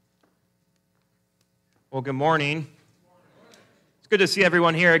Well, good morning. It's good to see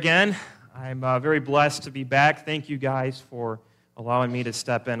everyone here again. I'm very blessed to be back. Thank you guys for allowing me to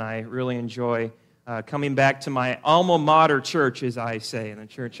step in. I really enjoy coming back to my alma mater church, as I say, in the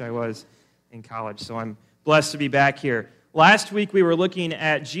church I was in college. So I'm blessed to be back here. Last week we were looking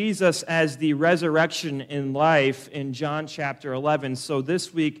at Jesus as the resurrection in life in John chapter 11. So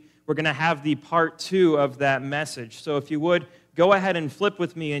this week we're going to have the part 2 of that message. So if you would, go ahead and flip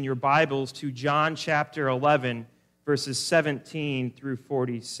with me in your Bibles to John chapter 11, verses 17 through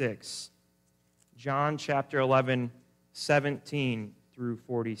 46. John chapter 11, 17 through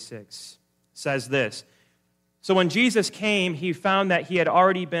 46 says this. So when Jesus came, he found that he had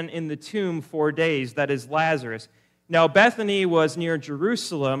already been in the tomb 4 days, that is Lazarus. Now Bethany was near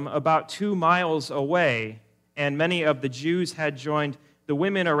Jerusalem, about 2 miles away, and many of the Jews had joined the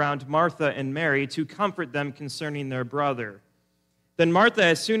women around Martha and Mary to comfort them concerning their brother. Then Martha,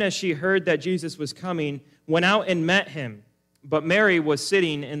 as soon as she heard that Jesus was coming, went out and met him, but Mary was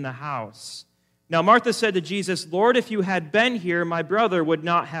sitting in the house. Now Martha said to Jesus, "Lord, if you had been here, my brother would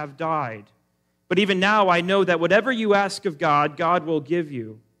not have died. But even now I know that whatever you ask of God, God will give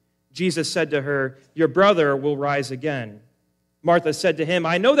you." Jesus said to her, "Your brother will rise again." Martha said to him,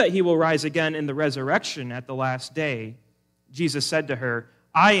 "I know that he will rise again in the resurrection at the last day." Jesus said to her,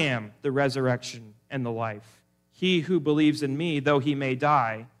 "I am the resurrection and the life. He who believes in me, though he may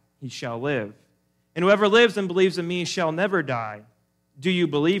die, he shall live. And whoever lives and believes in me shall never die. Do you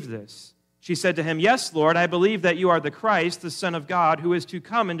believe this?" She said to him, "Yes, Lord, I believe that you are the Christ, the Son of God, who is to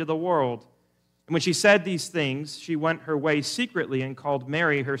come into the world." And when she said these things, she went her way secretly and called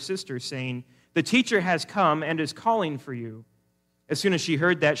Mary, her sister, saying, "The teacher has come and is calling for you." As soon as she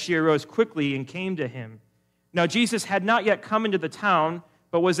heard that, she arose quickly and came to him. Now Jesus had not yet come into the town,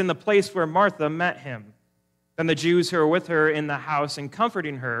 but was in the place where Martha met him. Then the Jews who were with her in the house and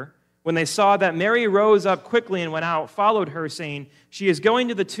comforting her, when they saw that Mary rose up quickly and went out, followed her, saying, "She is going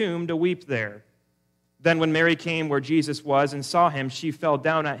to the tomb to weep there." Then when Mary came where Jesus was and saw him, she fell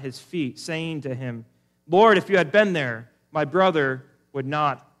down at his feet, saying to him, "Lord, if you had been there, my brother would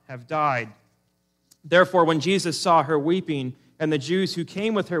not have died." Therefore, when Jesus saw her weeping, and the Jews who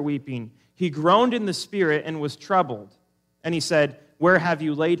came with her weeping, he groaned in the spirit and was troubled. And he said, "Where have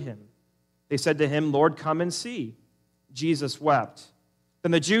you laid him?" They said to him, "Lord, come and see." Jesus wept.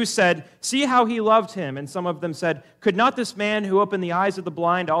 Then the Jews said, "See how he loved him." And some of them said, "Could not this man who opened the eyes of the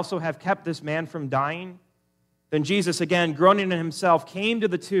blind also have kept this man from dying?" Then Jesus, again groaning in himself, came to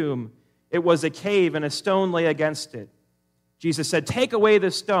the tomb. It was a cave, and a stone lay against it. Jesus said, "Take away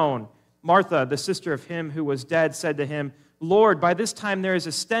this stone." Martha, the sister of him who was dead, said to him, "Lord, by this time there is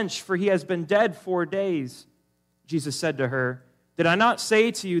a stench, for he has been dead 4 days." Jesus said to her, "Did I not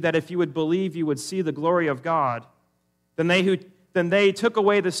say to you that if you would believe, you would see the glory of God?" Then they took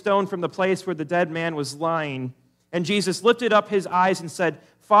away the stone from the place where the dead man was lying. And Jesus lifted up his eyes and said,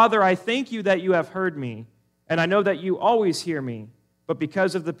 "Father, I thank you that you have heard me, and I know that you always hear me. But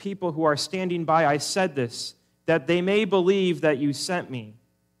because of the people who are standing by, I said this, that they may believe that you sent me."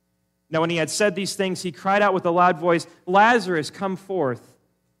 Now when he had said these things, he cried out with a loud voice, "Lazarus, come forth."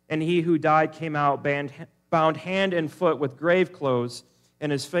 And he who died came out, bound hand and foot with grave clothes, and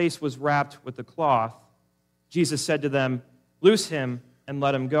his face was wrapped with a cloth. Jesus said to them, "Loose him and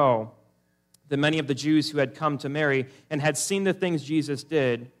let him go." Then many of the Jews who had come to Mary and had seen the things Jesus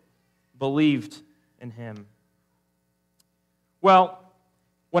did believed in him. Well,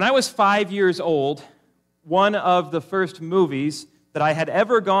 when I was 5 years old, one of the first movies that I had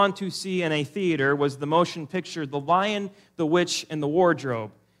ever gone to see in a theater was the motion picture The Lion, the Witch, and the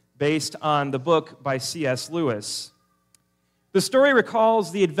Wardrobe, based on the book by C.S. Lewis. The story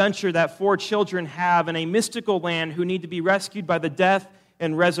recalls the adventure that 4 children have in a mystical land who need to be rescued by the death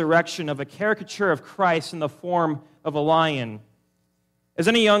and resurrection of a caricature of Christ in the form of a lion. As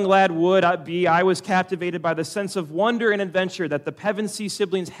any young lad would be, I was captivated by the sense of wonder and adventure that the Pevensey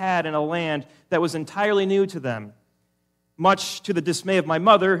siblings had in a land that was entirely new to them. Much to the dismay of my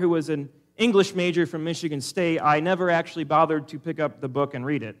mother, who was an English major from Michigan State, I never actually bothered to pick up the book and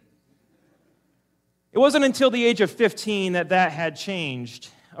read it. It wasn't until the age of 15 that had changed.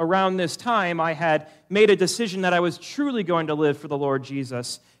 Around this time, I had made a decision that I was truly going to live for the Lord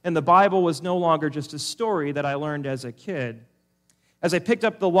Jesus, and the Bible was no longer just a story that I learned as a kid. As I picked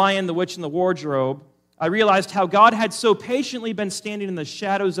up The Lion, the Witch, and the Wardrobe, I realized how God had so patiently been standing in the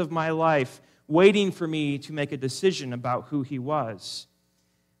shadows of my life, waiting for me to make a decision about who he was.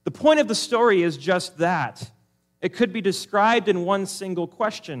 The point of the story is just that. It could be described in one single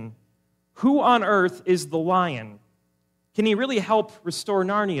question. Who on earth is the lion? Can he really help restore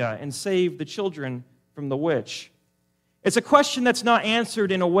Narnia and save the children from the witch? It's a question that's not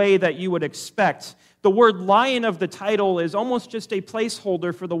answered in a way that you would expect. The word lion of the title is almost just a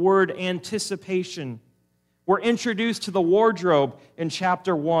placeholder for the word anticipation. We're introduced to the wardrobe in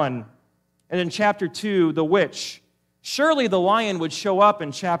chapter 1. And in chapter 2, the witch. Surely the lion would show up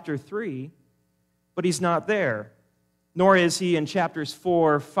in chapter 3, but he's not there. Nor is he in chapters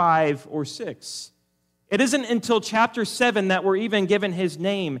 4, 5, or 6. It isn't until chapter 7 that we're even given his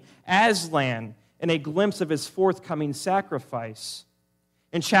name, Aslan, and a glimpse of his forthcoming sacrifice.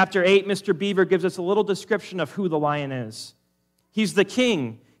 In chapter 8, Mr. Beaver gives us a little description of who the lion is. He's the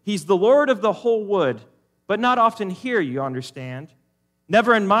king. He's the Lord of the whole wood, but not often here, you understand.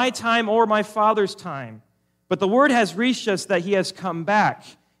 Never in my time or my father's time. But the word has reached us that he has come back.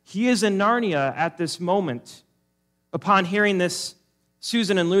 He is in Narnia at this moment. Upon hearing this,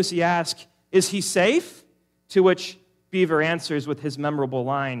 Susan and Lucy ask, "Is he safe?" To which Beaver answers with his memorable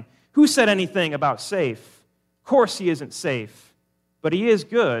line, "Who said anything about safe? Of course he isn't safe, but he is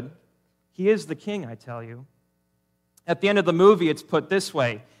good. He is the king, I tell you." At the end of the movie, it's put this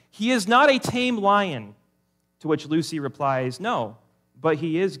way, "He is not a tame lion." To which Lucy replies, "No, but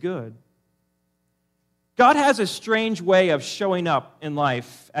he is good." God has a strange way of showing up in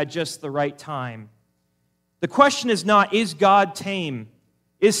life at just the right time. The question is not, is God tame?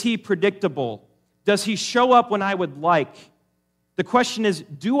 Is he predictable? Does he show up when I would like? The question is,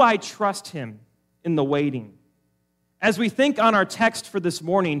 do I trust him in the waiting? As we think on our text for this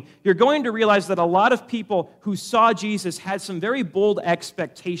morning, you're going to realize that a lot of people who saw Jesus had some very bold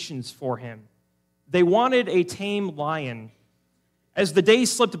expectations for him. They wanted a tame lion. As the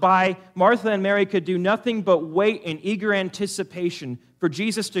days slipped by, Martha and Mary could do nothing but wait in eager anticipation for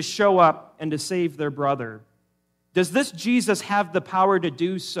Jesus to show up and to save their brother. Does this Jesus have the power to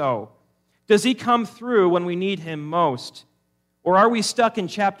do so? Does he come through when we need him most? Or are we stuck in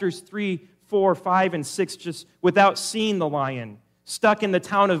chapters 3, 4, 5, and 6 just without seeing the lion, stuck in the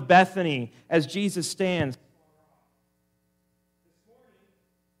town of Bethany as Jesus stands?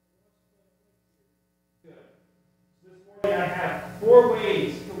 I have 4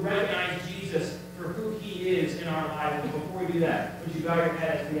 ways to recognize Jesus for who he is in our lives. And before we do that, would you bow your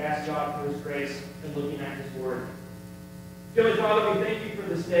head as we ask God for his grace and looking at his word? Heavenly Father, we thank you for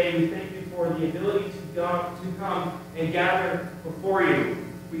this day. We thank you for the ability to come and gather before you.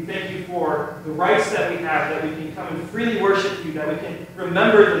 We thank you for the rights that we have, that we can come and freely worship you, that we can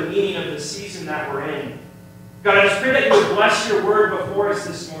remember the meaning of the season that we're in. God, I just pray that you would bless your word before us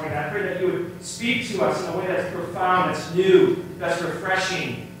this morning. I pray that you would speak to us in a way that's profound, that's new, that's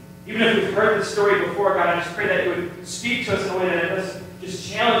refreshing. Even if we've heard the story before, God, I just pray that you would speak to us in a way that doesn't just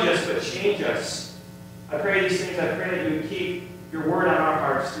challenge us, but change us. I pray these things. I pray that you would keep your word on our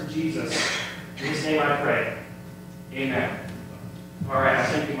hearts through Jesus. In his name I pray. Amen. All right, I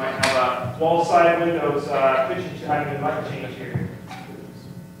think we might have wall-side windows, mic change here.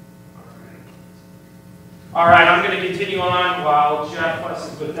 All right, I'm going to continue on while Jeff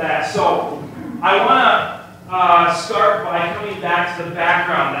fusses with that. So I want to start by coming back to the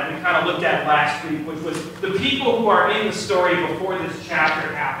background that we kind of looked at last week, which was the people who are in the story before this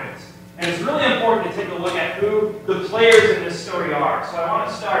chapter happens. And it's really important to take a look at who the players in this story are. So I want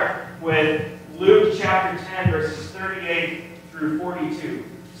to start with Luke chapter 10, verses 38 through 42.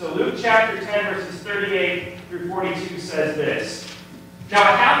 So Luke chapter 10, verses 38 through 42 says this. Now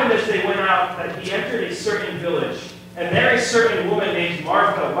it happened as they went out that he entered a certain village, and there a certain woman named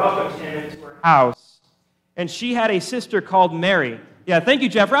Martha welcomed him into her house. And she had a sister called Mary. Yeah, thank you,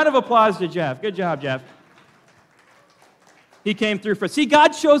 Jeff. Round of applause to Jeff. Good job, Jeff. He came through for us. See,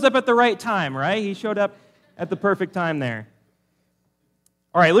 God shows up at the right time, right? He showed up at the perfect time there.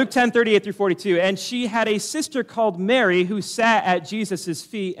 All right, Luke 10, 38 through 42. And she had a sister called Mary who sat at Jesus'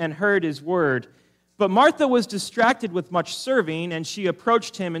 feet and heard his word. But Martha was distracted with much serving, and she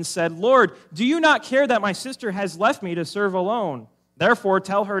approached him and said, Lord, do you not care that my sister has left me to serve alone? Therefore,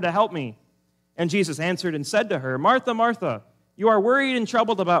 tell her to help me. And Jesus answered and said to her, Martha, Martha, you are worried and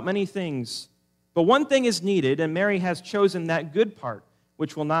troubled about many things. But one thing is needed, and Mary has chosen that good part,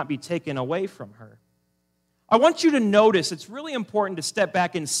 which will not be taken away from her. I want you to notice, it's really important to step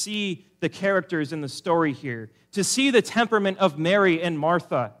back and see the characters in the story here, to see the temperament of Mary and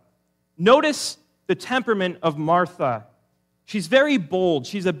Martha. Notice the temperament of Martha. She's very bold.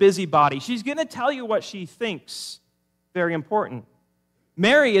 She's a busybody. She's going to tell you what she thinks. Very important.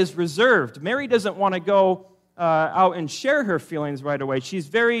 Mary is reserved. Mary doesn't want to go out and share her feelings right away. She's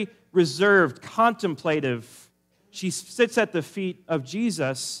very reserved, contemplative. She sits at the feet of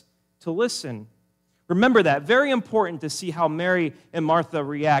Jesus to listen. Remember that. Very important to see how Mary and Martha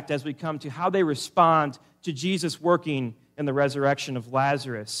react as we come to how they respond to Jesus working in the resurrection of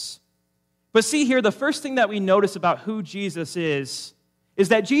Lazarus. But see here, the first thing that we notice about who Jesus is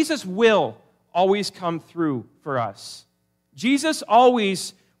that Jesus will always come through for us. Jesus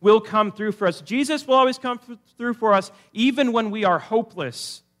always will come through for us. Jesus will always come through for us even when we are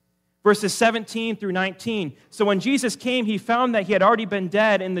hopeless. Verses 17 through 19. So when Jesus came, he found that he had already been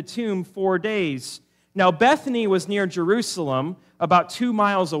dead in the tomb 4 days. Now Bethany was near Jerusalem, about 2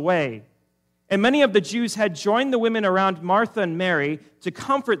 miles away. And many of the Jews had joined the women around Martha and Mary to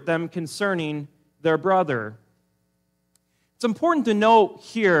comfort them concerning their brother. It's important to note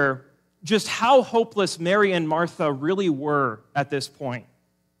here just how hopeless Mary and Martha really were at this point.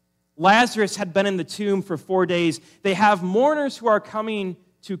 Lazarus had been in the tomb for 4 days. They have mourners who are coming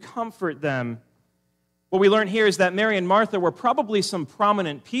to comfort them. What we learn here is that Mary and Martha were probably some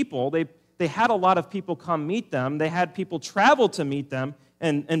prominent people. They had a lot of people come meet them. They had people travel to meet them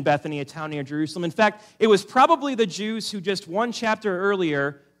in Bethany, a town near Jerusalem. In fact, it was probably the Jews who just one chapter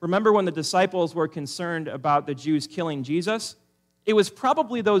earlier, remember when the disciples were concerned about the Jews killing Jesus? It was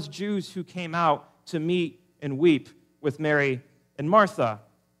probably those Jews who came out to meet and weep with Mary and Martha.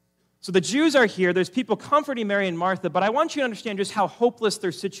 So the Jews are here. There's people comforting Mary and Martha, but I want you to understand just how hopeless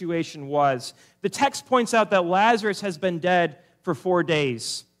their situation was. The text points out that Lazarus has been dead for 4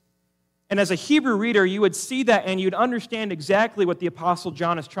 days. And as a Hebrew reader, you would see that and you'd understand exactly what the Apostle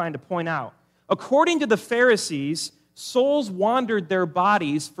John is trying to point out. According to the Pharisees, souls wandered their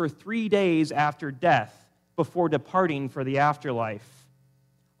bodies for 3 days after death before departing for the afterlife.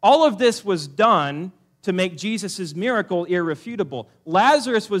 All of this was done to make Jesus' miracle irrefutable.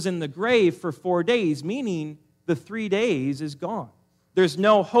 Lazarus was in the grave for 4 days, meaning the 3 days is gone. There's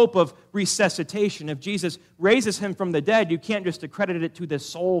no hope of resuscitation. If Jesus raises him from the dead, you can't just accredit it to the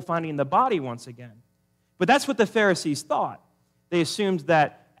soul finding the body once again. But that's what the Pharisees thought. They assumed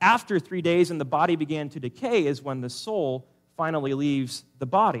that after 3 days and the body began to decay is when the soul finally leaves the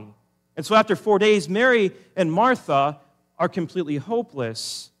body. And so after 4 days, Mary and Martha are completely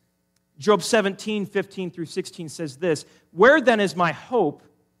hopeless. Job 17, 15 through 16 says this, "Where then is my hope?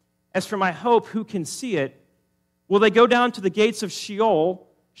 As for my hope, who can see it? Will they go down to the gates of Sheol?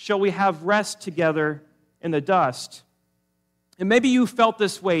 Shall we have rest together in the dust?" And maybe you felt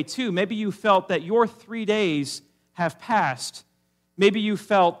this way too. Maybe you felt that your 3 days have passed. Maybe you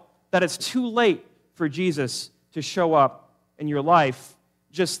felt that it's too late for Jesus to show up in your life,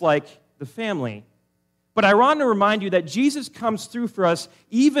 just like the family. But I want to remind you that Jesus comes through for us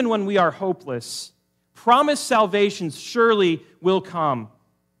even when we are hopeless. Promised salvation surely will come.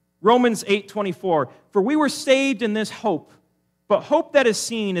 Romans 8:24, "For we were saved in this hope, but hope that is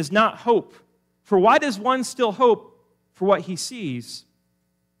seen is not hope. For why does one still hope for what he sees?"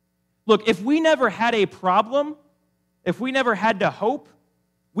 Look, if we never had a problem, if we never had to hope,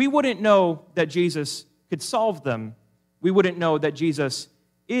 we wouldn't know that Jesus could solve them. We wouldn't know that Jesus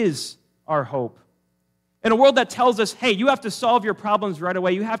is our hope. In a world that tells us, hey, you have to solve your problems right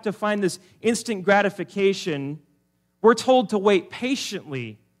away, you have to find this instant gratification, we're told to wait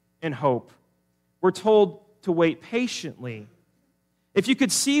patiently in hope. We're told to wait patiently. If you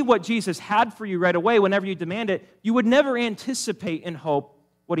could see what Jesus had for you right away whenever you demand it, you would never anticipate in hope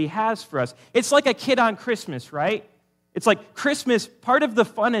what he has for us. It's like a kid on Christmas, right? It's like Christmas, part of the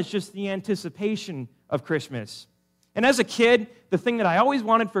fun is just the anticipation of Christmas. And as a kid, the thing that I always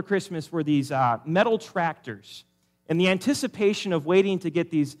wanted for Christmas were these metal tractors. And the anticipation of waiting to get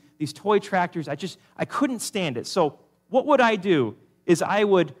these toy tractors, I couldn't stand it. So what would I do is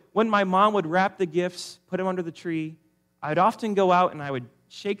when my mom would wrap the gifts, put them under the tree, I'd often go out and I would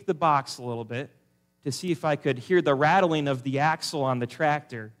shake the box a little bit to see if I could hear the rattling of the axle on the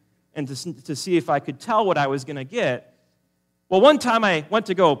tractor and to see if I could tell what I was going to get. Well, one time I went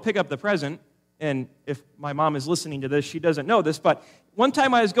to go pick up the present, and if my mom is listening to this, she doesn't know this, but one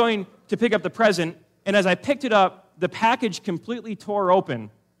time I was going to pick up the present, and as I picked it up, the package completely tore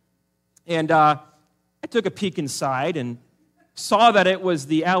open. And I took a peek inside and saw that it was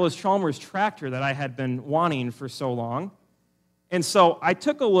the Allis-Chalmers tractor that I had been wanting for so long. And so I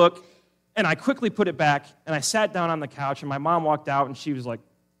took a look, and I quickly put it back, and I sat down on the couch, and my mom walked out, and she was like,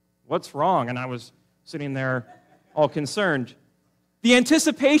 "What's wrong?" And I was sitting there all concerned. The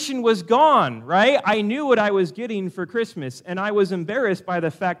anticipation was gone, right? I knew what I was getting for Christmas, and I was embarrassed by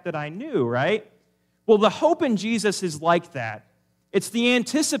the fact that I knew, right? Well, the hope in Jesus is like that. It's the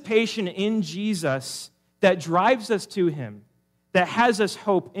anticipation in Jesus that drives us to him, that has us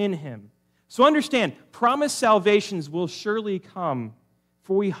hope in him. So understand, promised salvations will surely come,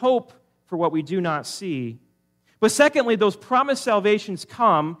 for we hope for what we do not see. But secondly, those promised salvations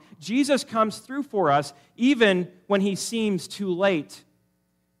come. Jesus comes through for us even when he seems too late.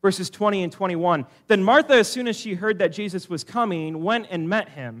 Verses 20 and 21. Then Martha, as soon as she heard that Jesus was coming, went and met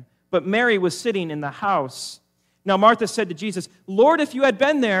him, but Mary was sitting in the house. Now Martha said to Jesus, Lord, if you had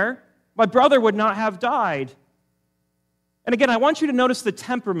been there, my brother would not have died. And again, I want you to notice the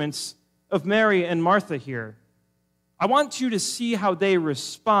temperaments of Mary and Martha here. I want you to see how they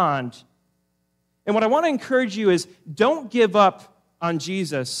respond. And what I want to encourage you is don't give up on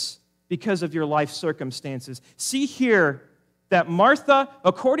Jesus because of your life circumstances. See here that Martha,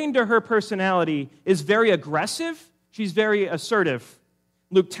 according to her personality, is very aggressive. She's very assertive.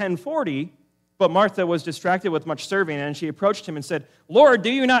 Luke 10:40, but Martha was distracted with much serving, and she approached him and said, Lord,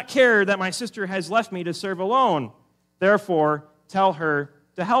 do you not care that my sister has left me to serve alone? Therefore, tell her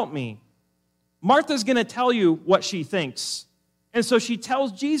to help me. Martha's going to tell you what she thinks. And so she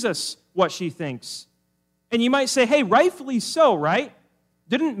tells Jesus what she thinks. And you might say, hey, rightfully so, right?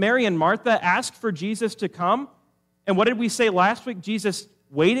 Didn't Mary and Martha ask for Jesus to come? And what did we say last week? Jesus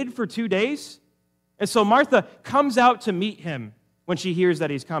waited for 2 days? And so Martha comes out to meet him when she hears that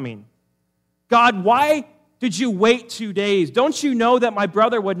he's coming. God, why did you wait 2 days? Don't you know that my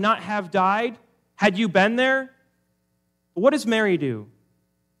brother would not have died had you been there? But what does Mary do?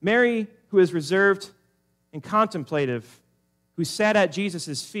 Mary, who is reserved and contemplative, who sat at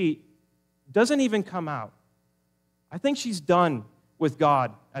Jesus' feet, doesn't even come out. I think she's done with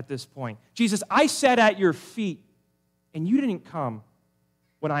God at this point. Jesus, I sat at your feet, and you didn't come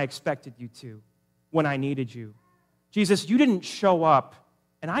when I expected you to, when I needed you. Jesus, you didn't show up,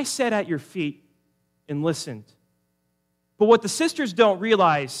 and I sat at your feet and listened. But what the sisters don't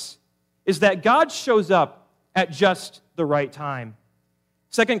realize is that God shows up at just the right time.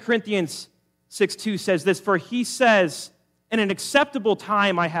 2 Corinthians 6:2 says this, For he says, in an acceptable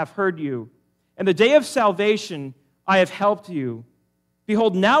time I have heard you, and the day of salvation I have helped you.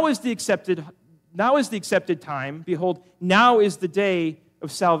 Behold, now is the accepted time. Behold, now is the day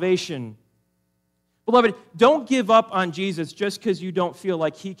of salvation. Beloved, don't give up on Jesus just because you don't feel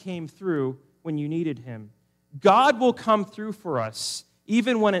like he came through when you needed him. God will come through for us,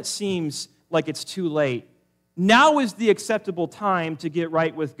 even when it seems like it's too late. Now is the acceptable time to get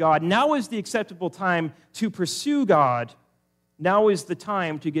right with God. Now is the acceptable time to pursue God. Now is the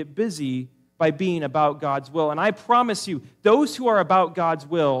time to get busy by being about God's will. And I promise you, those who are about God's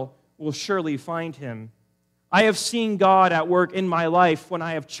will surely find him. I have seen God at work in my life when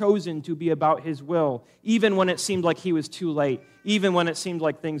I have chosen to be about his will, even when it seemed like he was too late, even when it seemed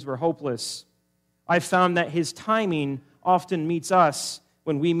like things were hopeless. I've found that his timing often meets us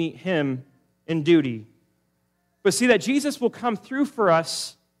when we meet him in duty. But see that Jesus will come through for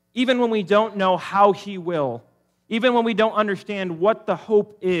us even when we don't know how he will, even when we don't understand what the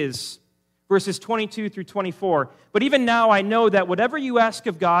hope is. Verses 22 through 24. But even now I know that whatever you ask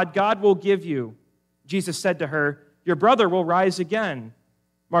of God, God will give you. Jesus said to her, Your brother will rise again.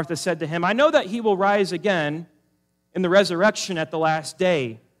 Martha said to him, I know that he will rise again in the resurrection at the last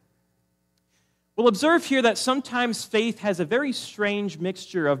day. We'll observe here that sometimes faith has a very strange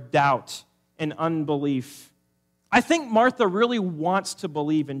mixture of doubt and unbelief. I think Martha really wants to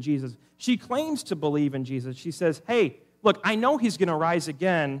believe in Jesus. She claims to believe in Jesus. She says, hey, look, I know he's going to rise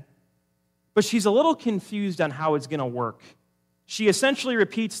again, but she's a little confused on how it's going to work. She essentially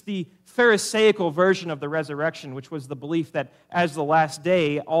repeats the Pharisaical version of the resurrection, which was the belief that as the last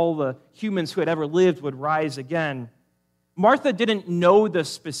day, all the humans who had ever lived would rise again. Martha didn't know the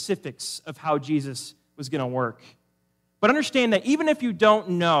specifics of how Jesus was going to work. But understand that even if you don't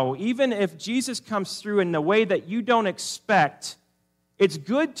know, even if Jesus comes through in the way that you don't expect, it's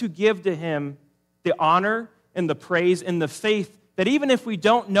good to give to him the honor and the praise and the faith that even if we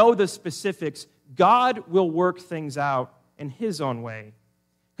don't know the specifics, God will work things out in his own way.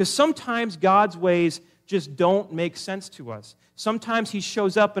 Because sometimes God's ways just don't make sense to us. Sometimes he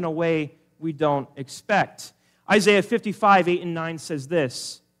shows up in a way we don't expect. Isaiah 55, 8 and 9 says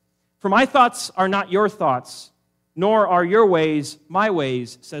this, For my thoughts are not your thoughts, nor are your ways my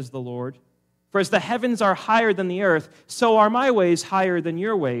ways, says the Lord. For as the heavens are higher than the earth, so are my ways higher than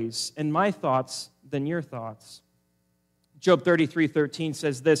your ways, and my thoughts than your thoughts. Job 33:13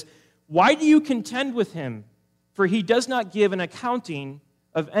 says this, Why do you contend with him? For he does not give an accounting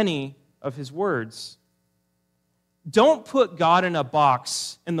of any of his words. Don't put God in a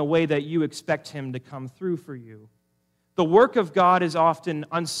box in the way that you expect him to come through for you. The work of God is often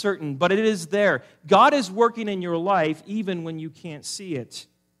uncertain, but it is there. God is working in your life even when you can't see it.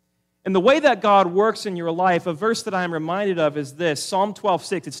 And the way that God works in your life, a verse that I'm reminded of is this, Psalm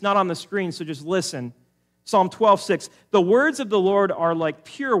 12:6. It's not on the screen, so just listen. Psalm 12:6. The words of the Lord are like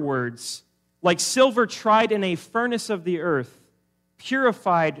pure words, like silver tried in a furnace of the earth,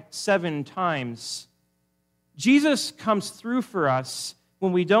 purified 7 times. Jesus comes through for us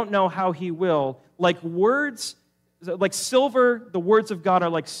when we don't know how he will, like words like silver, the words of God are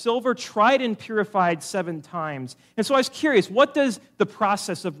like silver tried and purified 7 times. And so I was curious, what does the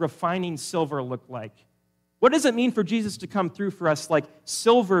process of refining silver look like? What does it mean for Jesus to come through for us like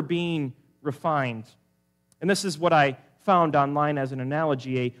silver being refined? And this is what I found online as an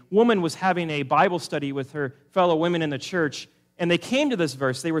analogy. A woman was having a Bible study with her fellow women in the church, and they came to this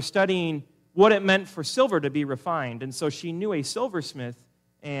verse. They were studying what it meant for silver to be refined. And so she knew a silversmith,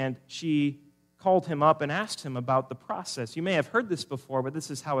 and she called him up and asked him about the process. You may have heard this before, but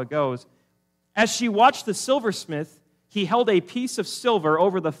this is how it goes. As she watched the silversmith, he held a piece of silver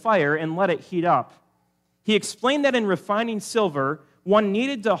over the fire and let it heat up. He explained that in refining silver, one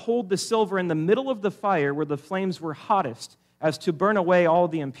needed to hold the silver in the middle of the fire where the flames were hottest, as to burn away all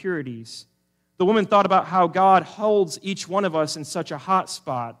the impurities. The woman thought about how God holds each one of us in such a hot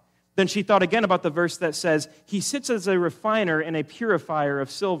spot. Then she thought again about the verse that says, he sits as a refiner and a purifier of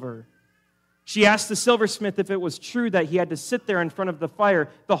silver. She asked the silversmith if it was true that he had to sit there in front of the fire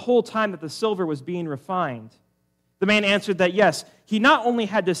the whole time that the silver was being refined. The man answered that yes, he not only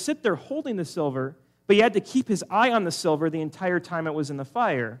had to sit there holding the silver, but he had to keep his eye on the silver the entire time it was in the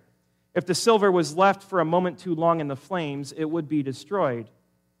fire. If the silver was left for a moment too long in the flames, it would be destroyed.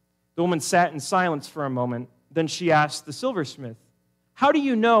 The woman sat in silence for a moment. Then she asked the silversmith, how do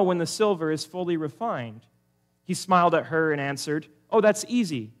you know when the silver is fully refined? He smiled at her and answered, oh, that's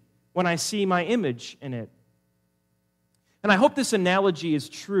easy, when I see my image in it. And I hope this analogy is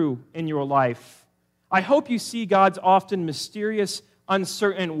true in your life. I hope you see God's often mysterious,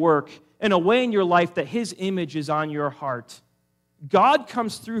 uncertain work in a way in your life that His image is on your heart. God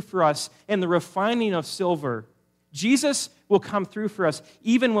comes through for us in the refining of silver. Jesus will come through for us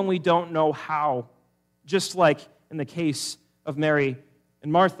even when we don't know how, just like in the case of Mary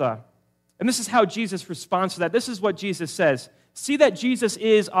and Martha. And this is how Jesus responds to that. This is what Jesus says. See that Jesus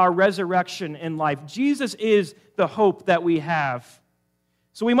is our resurrection in life. Jesus is the hope that we have.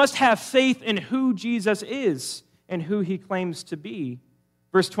 So we must have faith in who Jesus is and who He claims to be.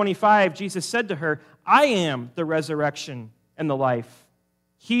 Verse 25, Jesus said to her, I am the resurrection and the life.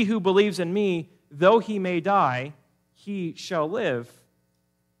 He who believes in me, though he may die, he shall live.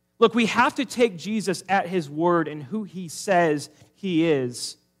 Look, we have to take Jesus at His word and who He says He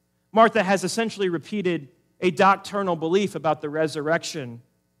is. Martha has essentially repeated a doctrinal belief about the resurrection.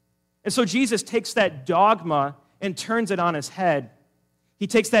 And so Jesus takes that dogma and turns it on its head. He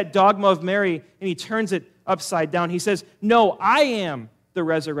takes that dogma of Mary and He turns it upside down. He says, no, I am the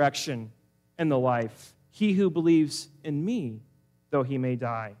resurrection and the life. He who believes in me, though he may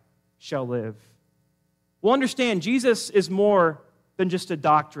die, shall live. Well, understand, Jesus is more than just a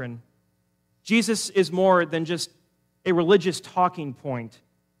doctrine. Jesus is more than just a religious talking point.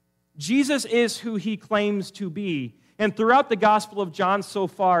 Jesus is who He claims to be. And throughout the Gospel of John so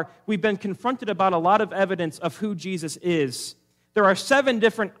far, we've been confronted about a lot of evidence of who Jesus is. There are 7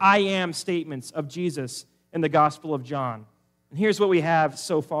 different I am statements of Jesus in the Gospel of John. And here's what we have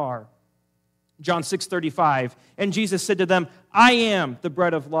so far. John 6:35, and Jesus said to them, I am the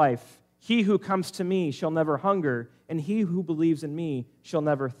bread of life. He who comes to me shall never hunger, and he who believes in me shall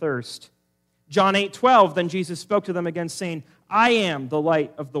never thirst. John 8:12, then Jesus spoke to them again, saying, I am the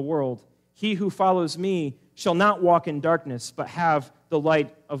light of the world. He who follows me shall not walk in darkness, but have the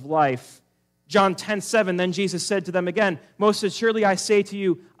light of life. John 10:7, then Jesus said to them again, most assuredly I say to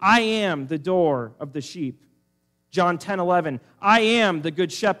you, I am the door of the sheep. John 10:11, I am the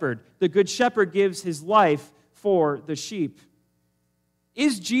good shepherd. The good shepherd gives his life for the sheep.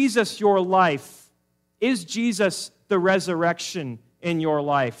 Is Jesus your life? Is Jesus the resurrection in your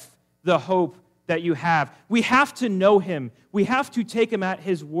life? The hope that you have? We have to know Him. We have to take Him at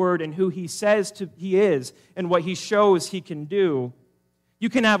His word and who He says He is and what He shows He can do. You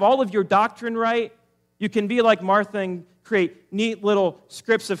can have all of your doctrine right. You can be like Martha and create neat little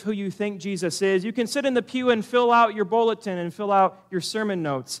scripts of who you think Jesus is. You can sit in the pew and fill out your bulletin and fill out your sermon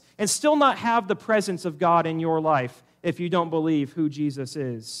notes and still not have the presence of God in your life if you don't believe who Jesus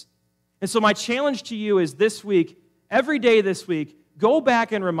is. And so my challenge to you is this week, every day this week, go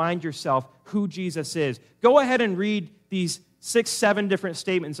back and remind yourself who Jesus is. Go ahead and read these 6, 7 different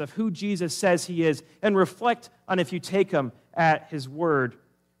statements of who Jesus says He is and reflect on if you take Him at His word.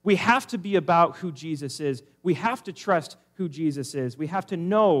 We have to be about who Jesus is. We have to trust who Jesus is. We have to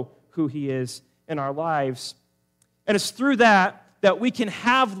know who He is in our lives. And it's through that we can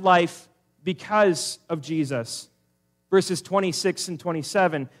have life because of Jesus. Verses 26 and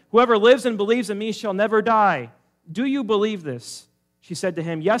 27, whoever lives and believes in me shall never die. Do you believe this? She said to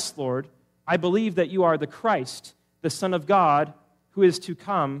him, yes, Lord, I believe that you are the Christ, the Son of God, who is to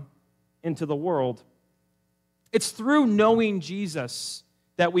come into the world. It's through knowing Jesus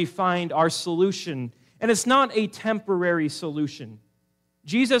that we find our solution And it's not a temporary solution.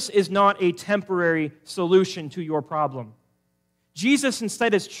 Jesus is not a temporary solution to your problem. Jesus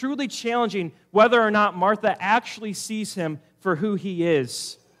instead is truly challenging whether or not Martha actually sees him for who he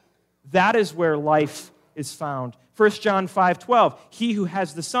is. That is where life is found. 1 John 5:12, he who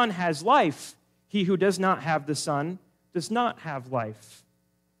has the Son has life. He who does not have the Son does not have life.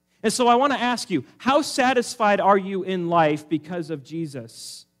 And so I want to ask you, how satisfied are you in life because of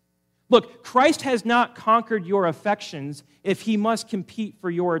Jesus? Look, Christ has not conquered your affections if he must compete for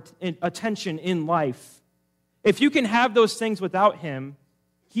your attention in life. If you can have those things without him,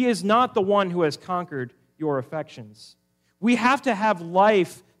 he is not the one who has conquered your affections. We have to have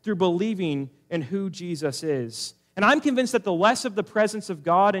life through believing in who Jesus is. And I'm convinced that the less of the presence of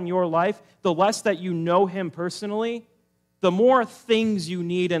God in your life, the less that you know him personally, the more things you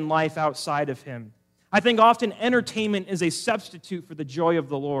need in life outside of him. I think often entertainment is a substitute for the joy of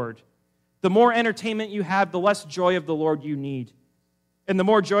the Lord. The more entertainment you have, the less joy of the Lord you need. And the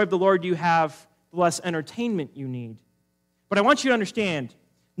more joy of the Lord you have, the less entertainment you need. But I want you to understand,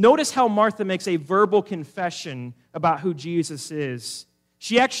 notice how Martha makes a verbal confession about who Jesus is.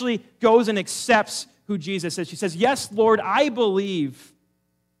 She actually goes and accepts who Jesus is. She says, yes, Lord, I believe.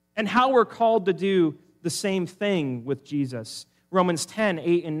 And how we're called to do the same thing with Jesus. Romans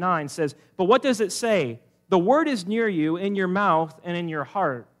 10:8-9 says, but what does it say? The word is near you, in your mouth and in your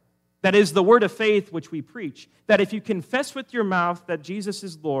heart. That is the word of faith which we preach. That if you confess with your mouth that Jesus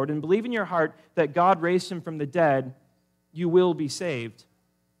is Lord and believe in your heart that God raised him from the dead, you will be saved.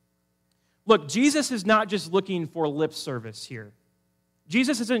 Look, Jesus is not just looking for lip service here.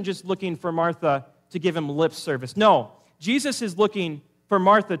 Jesus isn't just looking for Martha to give him lip service. No, Jesus is looking for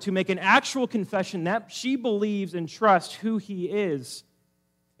Martha to make an actual confession that she believes and trusts who he is.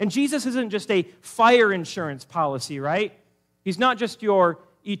 And Jesus isn't just a fire insurance policy, right? He's not just your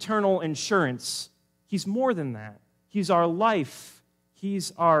eternal insurance. He's more than that. He's our life.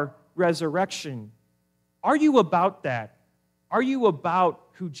 He's our resurrection. Are you about that? Are you about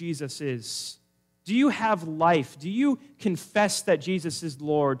who Jesus is? Do you have life? Do you confess that Jesus is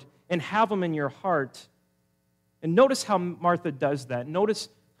Lord and have him in your heart? And notice how Martha does that. Notice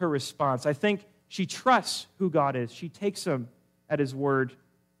her response. I think she trusts who God is. She takes him at his word.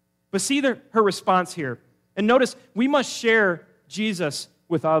 But see her response here. And notice, we must share Jesus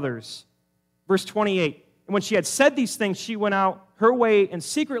with others. Verse 28, and when she had said these things, she went out her way and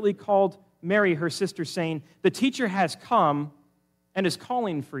secretly called Mary, her sister, saying, the teacher has come and is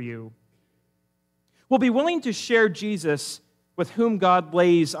calling for you. Well, be willing to share Jesus with whom God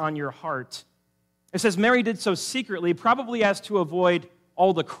lays on your heart. It says Mary did so secretly, probably as to avoid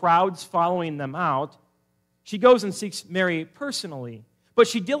all the crowds following them out. She goes and seeks Mary personally, but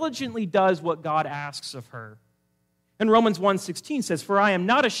she diligently does what God asks of her. And Romans 1:16 says, for I am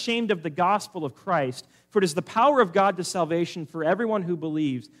not ashamed of the gospel of Christ, for it is the power of God to salvation for everyone who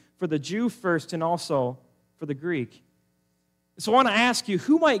believes, for the Jew first and also for the Greek. So I want to ask you,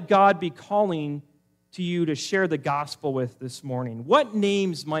 who might God be calling to you to share the gospel with this morning? What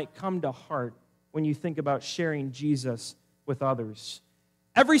names might come to heart when you think about sharing Jesus with others?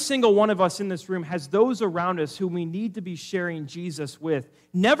 Every single one of us in this room has those around us who we need to be sharing Jesus with.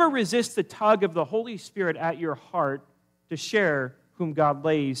 Never resist the tug of the Holy Spirit at your heart to share whom God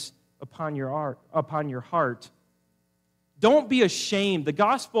lays upon your heart. Don't be ashamed. The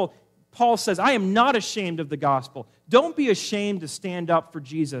gospel, Paul says, I am not ashamed of the gospel. Don't be ashamed to stand up for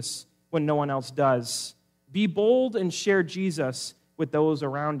Jesus when no one else does. Be bold and share Jesus with those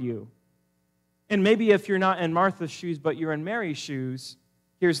around you. And maybe if you're not in Martha's shoes, but you're in Mary's shoes,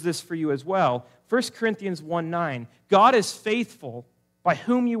 here's this for you as well. 1 Corinthians 1:9, God is faithful, by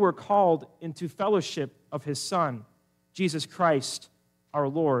whom you were called into fellowship of his Son, Jesus Christ, our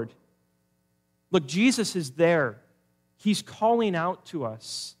Lord. Look, Jesus is there. He's calling out to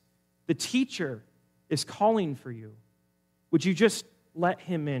us. The teacher is calling for you. Would you just let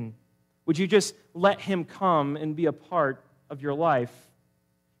him in? Would you just let him come and be a part of your life?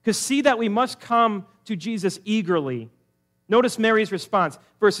 Because see that we must come to Jesus eagerly. Notice Mary's response,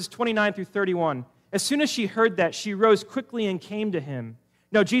 verses 29-31. As soon as she heard that, she rose quickly and came to him.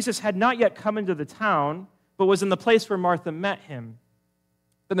 Now, Jesus had not yet come into the town, but was in the place where Martha met him.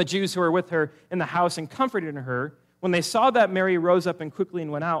 Then the Jews who were with her in the house and comforted her, when they saw that Mary rose up and quickly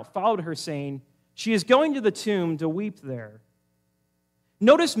and went out, followed her, saying, she is going to the tomb to weep there.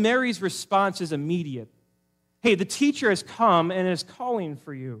 Notice Mary's response is immediate. Hey, the teacher has come and is calling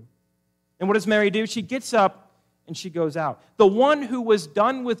for you. And what does Mary do? She gets up and she goes out. The one who was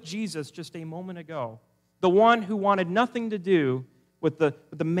done with Jesus just a moment ago, the one who wanted nothing to do with the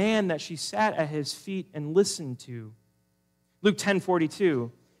man that she sat at his feet and listened to. Luke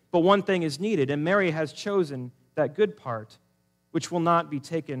 10:42, but one thing is needed, and Mary has chosen that good part, which will not be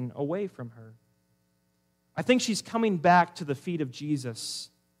taken away from her. I think she's coming back to the feet of Jesus.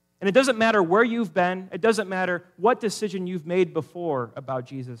 And it doesn't matter where you've been. It doesn't matter what decision you've made before about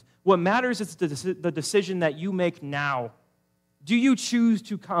Jesus. What matters is the decision that you make now. Do you choose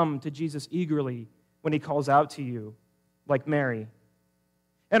to come to Jesus eagerly when he calls out to you, like Mary?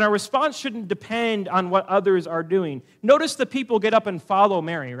 And our response shouldn't depend on what others are doing. Notice the people get up and follow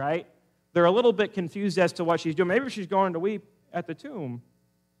Mary, right? They're a little bit confused as to what she's doing. Maybe she's going to weep at the tomb.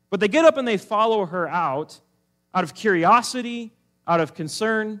 But they get up and they follow her out of curiosity, out of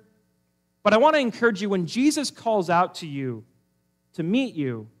concern. But I want to encourage you, when Jesus calls out to you to meet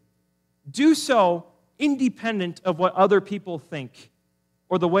you, do so independent of what other people think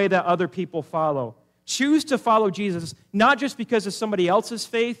or the way that other people follow. Choose to follow Jesus, not just because of somebody else's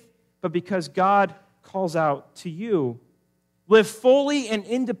faith, but because God calls out to you. Live fully and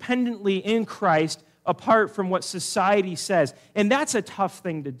independently in Christ, apart from what society says. And that's a tough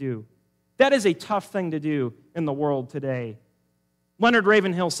thing to do. That is a tough thing to do in the world today. Leonard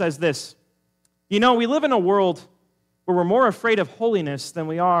Ravenhill says this: we live in a world where we're more afraid of holiness than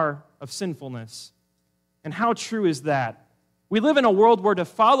we are of sinfulness. And how true is that? We live in a world where to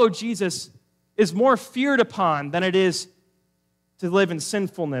follow Jesus is more feared upon than it is to live in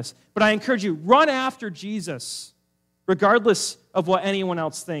sinfulness. But I encourage you, run after Jesus, regardless of what anyone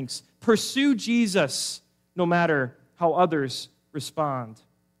else thinks. Pursue Jesus, no matter how others respond.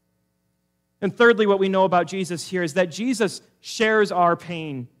 And thirdly, what we know about Jesus here is that Jesus shares our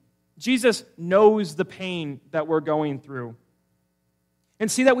pain. Jesus knows the pain that we're going through.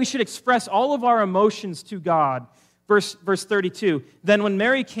 And see that we should express all of our emotions to God. Verse 32, then when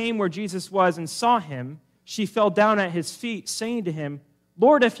Mary came where Jesus was and saw him, she fell down at his feet, saying to him,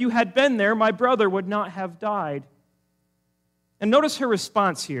 Lord, if you had been there, my brother would not have died. And notice her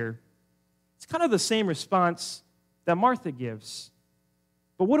response here. It's kind of the same response that Martha gives.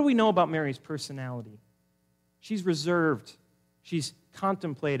 But what do we know about Mary's personality? She's reserved. She's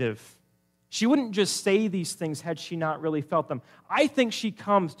contemplative. She wouldn't just say these things had she not really felt them. I think she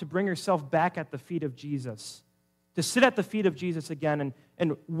comes to bring herself back at the feet of Jesus, to sit at the feet of Jesus again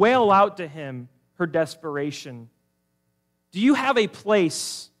and wail out to him her desperation. Do you have a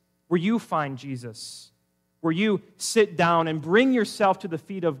place where you find Jesus, where you sit down and bring yourself to the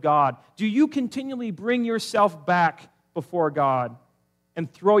feet of God? Do you continually bring yourself back before God and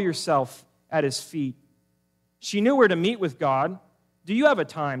throw yourself at his feet? She knew where to meet with God. Do you have a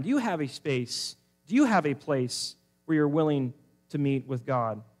time? Do you have a space? Do you have a place where you're willing to meet with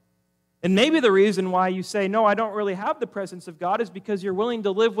God? And maybe the reason why you say, no, I don't really have the presence of God is because you're willing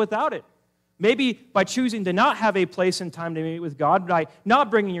to live without it. Maybe by choosing to not have a place and time to meet with God, by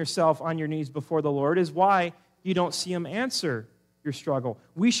not bringing yourself on your knees before the Lord, is why you don't see him answer your struggle.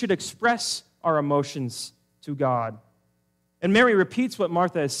 We should express our emotions to God. And Mary repeats what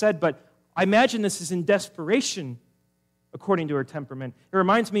Martha has said, but I imagine this is in desperation according to her temperament. It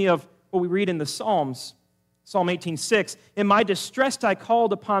reminds me of what we read in the Psalms. Psalm 18:6, in my distress I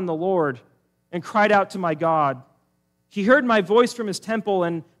called upon the Lord and cried out to my God. He heard my voice from his temple,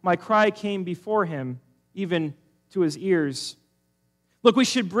 and my cry came before him, even to his ears. Look, we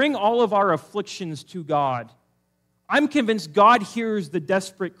should bring all of our afflictions to God. I'm convinced God hears the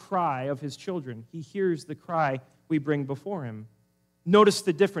desperate cry of his children. He hears the cry we bring before him. Notice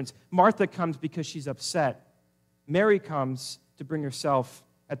the difference. Martha comes because she's upset. Mary comes to bring herself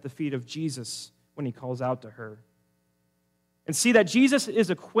at the feet of Jesus when he calls out to her. And see that Jesus is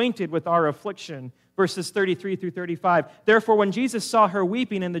acquainted with our affliction. Verses 33 through 35. Therefore, when Jesus saw her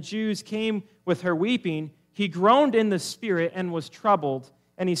weeping and the Jews came with her weeping, he groaned in the spirit and was troubled.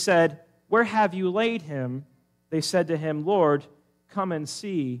 And he said, where have you laid him? They said to him, Lord, come and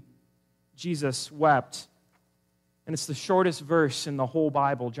see. Jesus wept. And it's the shortest verse in the whole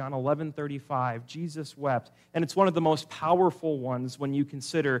Bible, John 11:35. Jesus wept. And it's one of the most powerful ones when you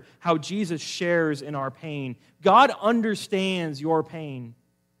consider how Jesus shares in our pain. God understands your pain.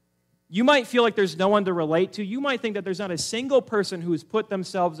 You might feel like there's no one to relate to. You might think that there's not a single person who has put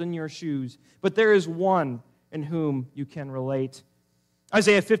themselves in your shoes. But there is one in whom you can relate.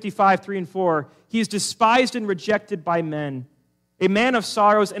 Isaiah 55:3-4. He is despised and rejected by men, a man of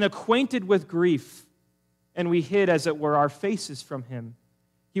sorrows and acquainted with grief. And we hid, as it were, our faces from him.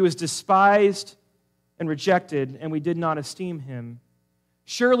 He was despised and rejected, and we did not esteem him.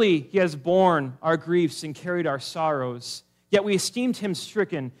 Surely he has borne our griefs and carried our sorrows, yet we esteemed him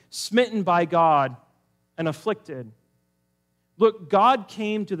stricken, smitten by God, and afflicted. Look, God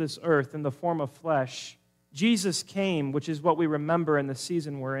came to this earth in the form of flesh. Jesus came, which is what we remember in the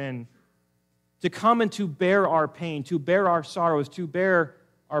season we're in, to come and to bear our pain, to bear our sorrows, to bear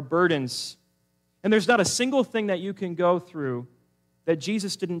our burdens. And there's not a single thing that you can go through that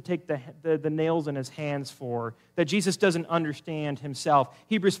Jesus didn't take the nails in his hands for, that Jesus doesn't understand himself.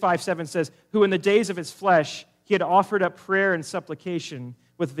 Hebrews 5:7 says, who in the days of his flesh he had offered up prayer and supplication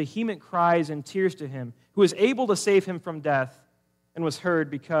with vehement cries and tears to him, who was able to save him from death and was heard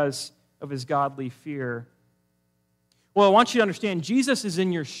because of his godly fear. Well, I want you to understand, Jesus is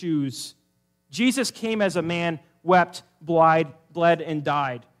in your shoes. Jesus came as a man, wept, bled, and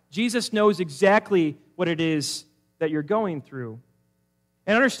died. Jesus knows exactly what it is that you're going through.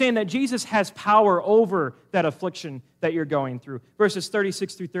 And understand that Jesus has power over that affliction that you're going through. Verses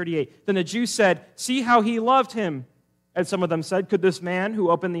 36 through 38. Then the Jews said, see how he loved him. And some of them said, could this man who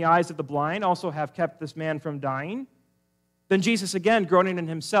opened the eyes of the blind also have kept this man from dying? Then Jesus, again, groaning in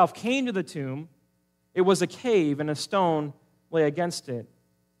himself, came to the tomb. It was a cave, and a stone lay against it.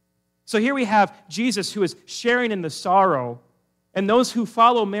 So here we have Jesus who is sharing in the sorrow, and those who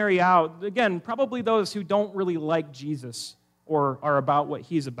follow Mary out, again, probably those who don't really like Jesus or are about what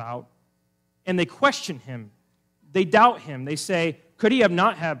he's about, and they question him. They doubt him. They say, could he have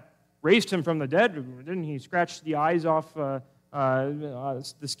not have raised him from the dead? Didn't he scratch the eyes off, the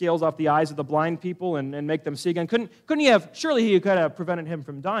scales off the eyes of the blind people and make them see again? Surely he could have prevented him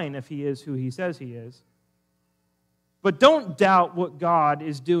from dying if he is who he says he is. But don't doubt what God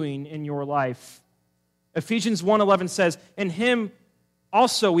is doing in your life. Ephesians 1:11 says, in him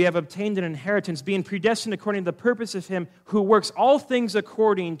also we have obtained an inheritance, being predestined according to the purpose of him who works all things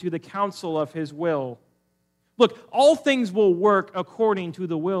according to the counsel of his will. Look, all things will work according to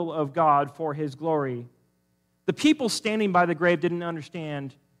the will of God for his glory. The people standing by the grave didn't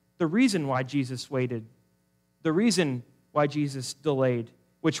understand the reason why Jesus waited, the reason why Jesus delayed,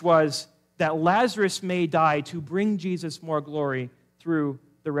 which was that Lazarus may die to bring Jesus more glory through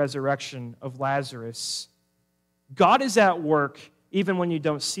the resurrection of Lazarus. God is at work even when you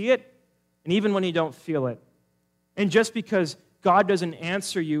don't see it and even when you don't feel it. And just because God doesn't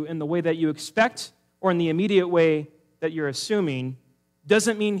answer you in the way that you expect or in the immediate way that you're assuming,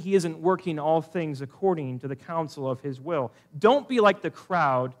 doesn't mean he isn't working all things according to the counsel of his will. Don't be like the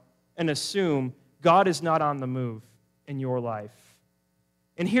crowd and assume God is not on the move in your life.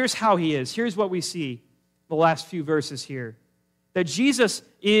 And here's how he is. Here's what we see, the last few verses here. That Jesus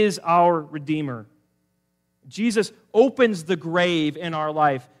is our Redeemer. Jesus opens the grave in our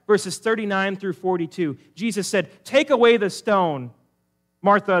life. Verses 39 through 42. Jesus said, take away the stone.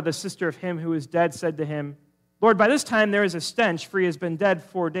 Martha, the sister of him who is dead, said to him, Lord, by this time there is a stench, for he has been dead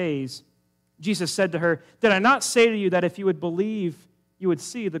 4 days. Jesus said to her, did I not say to you that if you would believe, you would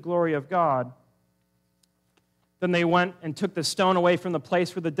see the glory of God? Then they went and took the stone away from the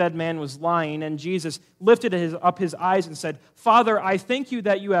place where the dead man was lying, and Jesus lifted up his eyes and said, Father, I thank you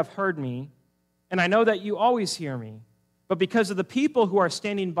that you have heard me, and I know that you always hear me. But because of the people who are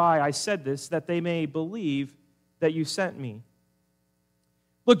standing by, I said this, that they may believe that you sent me.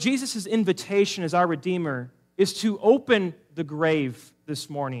 Look, Jesus' invitation as our Redeemer is to open the grave this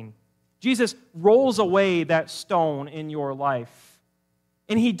morning. Jesus rolls away that stone in your life.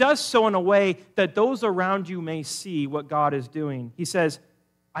 And he does so in a way that those around you may see what God is doing. He says,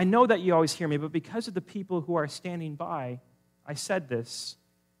 I know that you always hear me, but because of the people who are standing by, I said this.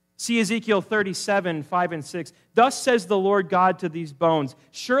 See Ezekiel 37, 5 and 6. Thus says the Lord God to these bones,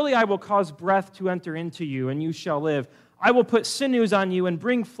 surely I will cause breath to enter into you, and you shall live. I will put sinews on you and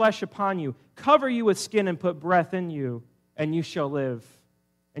bring flesh upon you, cover you with skin and put breath in you, and you shall live.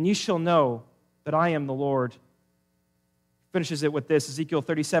 And you shall know that I am the Lord. Finishes it with this, Ezekiel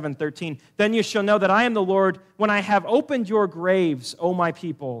 37, 13. Then you shall know that I am the Lord when I have opened your graves, O my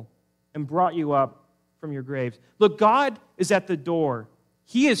people, and brought you up from your graves. Look, God is at the door.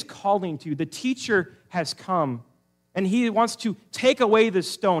 He is calling to you. The teacher has come, and he wants to take away the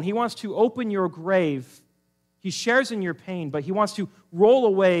stone. He wants to open your grave. He shares in your pain, but he wants to roll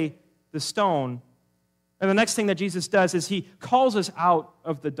away the stone. And the next thing that Jesus does is he calls us out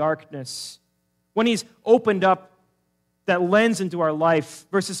of the darkness. When he's opened up that lens into our life,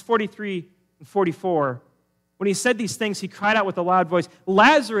 verses 43 and 44, when he said these things, he cried out with a loud voice,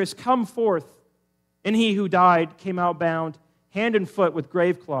 Lazarus, come forth. And he who died came out bound, hand and foot with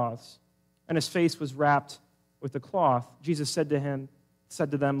grave cloths, and his face was wrapped with a cloth. Jesus said to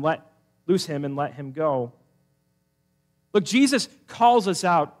them, loose him and let him go. Look, Jesus calls us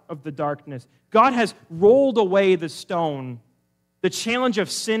out of the darkness. God has rolled away the stone, the challenge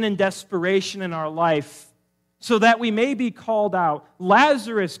of sin and desperation in our life, so that we may be called out.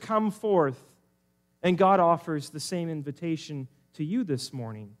 Lazarus, come forth. And God offers the same invitation to you this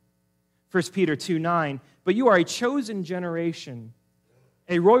morning. 1 Peter 2:9, but you are a chosen generation,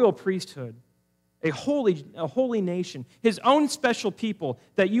 a royal priesthood, a holy nation, his own special people,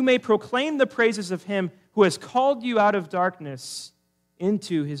 that you may proclaim the praises of him who has called you out of darkness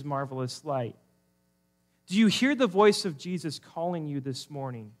into his marvelous light. Do you hear the voice of Jesus calling you this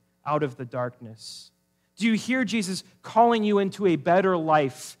morning out of the darkness? Do you hear Jesus calling you into a better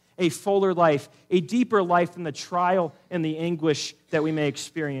life, a fuller life, a deeper life than the trial and the anguish that we may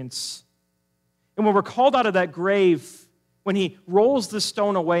experience? And when we're called out of that grave, when he rolls the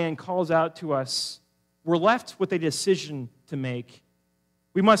stone away and calls out to us, we're left with a decision to make.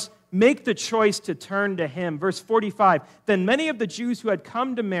 We must make the choice to turn to him. Verse 45, then many of the Jews who had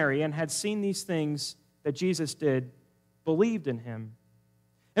come to Mary and had seen these things that Jesus did believed in him.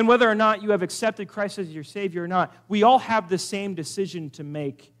 And whether or not you have accepted Christ as your Savior or not, we all have the same decision to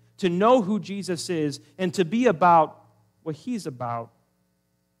make, to know who Jesus is and to be about what he's about.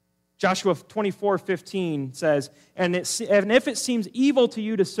 Joshua 24:15 says, and if it seems evil to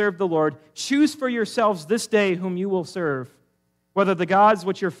you to serve the Lord, choose for yourselves this day whom you will serve, whether the gods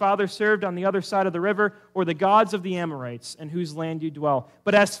which your father served on the other side of the river or the gods of the Amorites in whose land you dwell.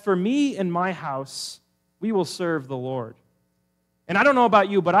 But as for me and my house, we will serve the Lord. And I don't know about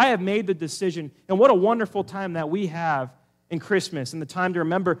you, but I have made the decision, and what a wonderful time that we have in Christmas and the time to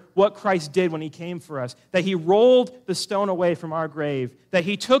remember what Christ did when he came for us, that he rolled the stone away from our grave, that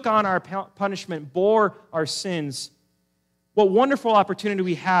he took on our punishment, bore our sins. What wonderful opportunity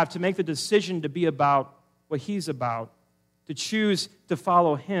we have to make the decision to be about what he's about, to choose to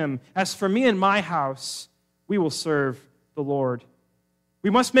follow him. As for me and my house, we will serve the Lord. We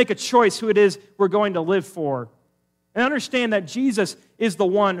must make a choice who it is we're going to live for. And understand that Jesus is the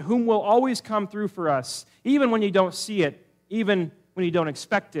one whom will always come through for us, even when you don't see it, even when you don't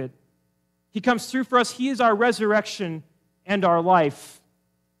expect it. He comes through for us. He is our resurrection and our life.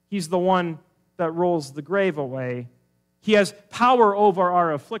 He's the one that rolls the grave away. He has power over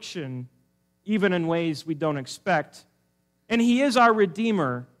our affliction, even in ways we don't expect. And he is our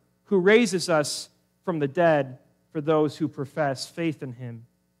Redeemer who raises us from the dead for those who profess faith in him.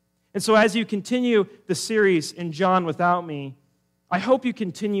 And so as you continue the series in John Without Me, I hope you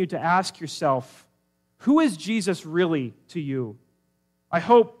continue to ask yourself, who is Jesus really to you? I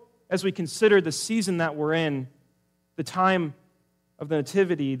hope as we consider the season that we're in, the time of the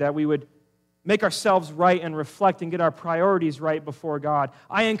Nativity, that we would make ourselves right and reflect and get our priorities right before God.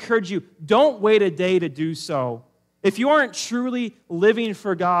 I encourage you, don't wait a day to do so. If you aren't truly living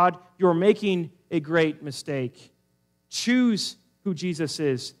for God, you're making a great mistake. Choose who Jesus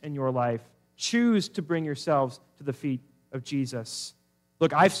is in your life. Choose to bring yourselves to the feet of Jesus.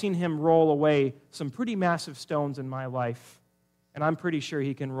 Look, I've seen him roll away some pretty massive stones in my life, and I'm pretty sure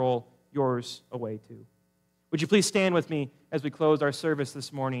he can roll yours away too. Would you please stand with me as we close our service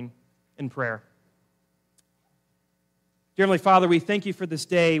this morning in prayer? Dear Heavenly Father, we thank you for this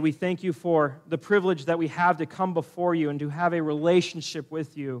day. We thank you for the privilege that we have to come before you and to have a relationship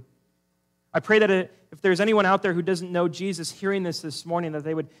with you. I pray that if there's anyone out there who doesn't know Jesus hearing this morning, that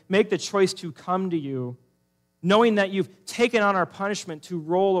they would make the choice to come to you, knowing that you've taken on our punishment to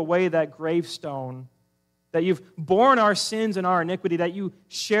roll away that gravestone, that you've borne our sins and our iniquity, that you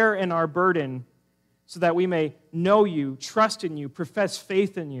share in our burden, so that we may know you, trust in you, profess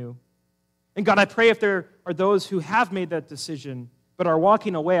faith in you. And God, I pray if there are those who have made that decision but are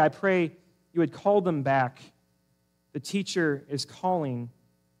walking away, I pray you would call them back. The teacher is calling,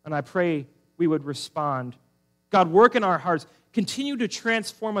 and I pray we would respond. God, work in our hearts. Continue to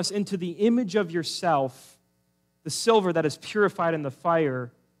transform us into the image of yourself, the silver that is purified in the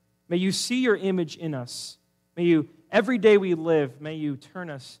fire. May you see your image in us. May you, every day we live, may you turn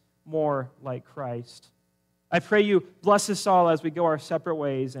us more like Christ. I pray you bless us all as we go our separate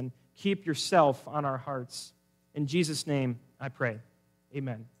ways and keep yourself on our hearts. In Jesus' name, I pray.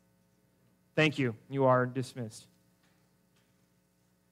 Amen. Thank you. You are dismissed.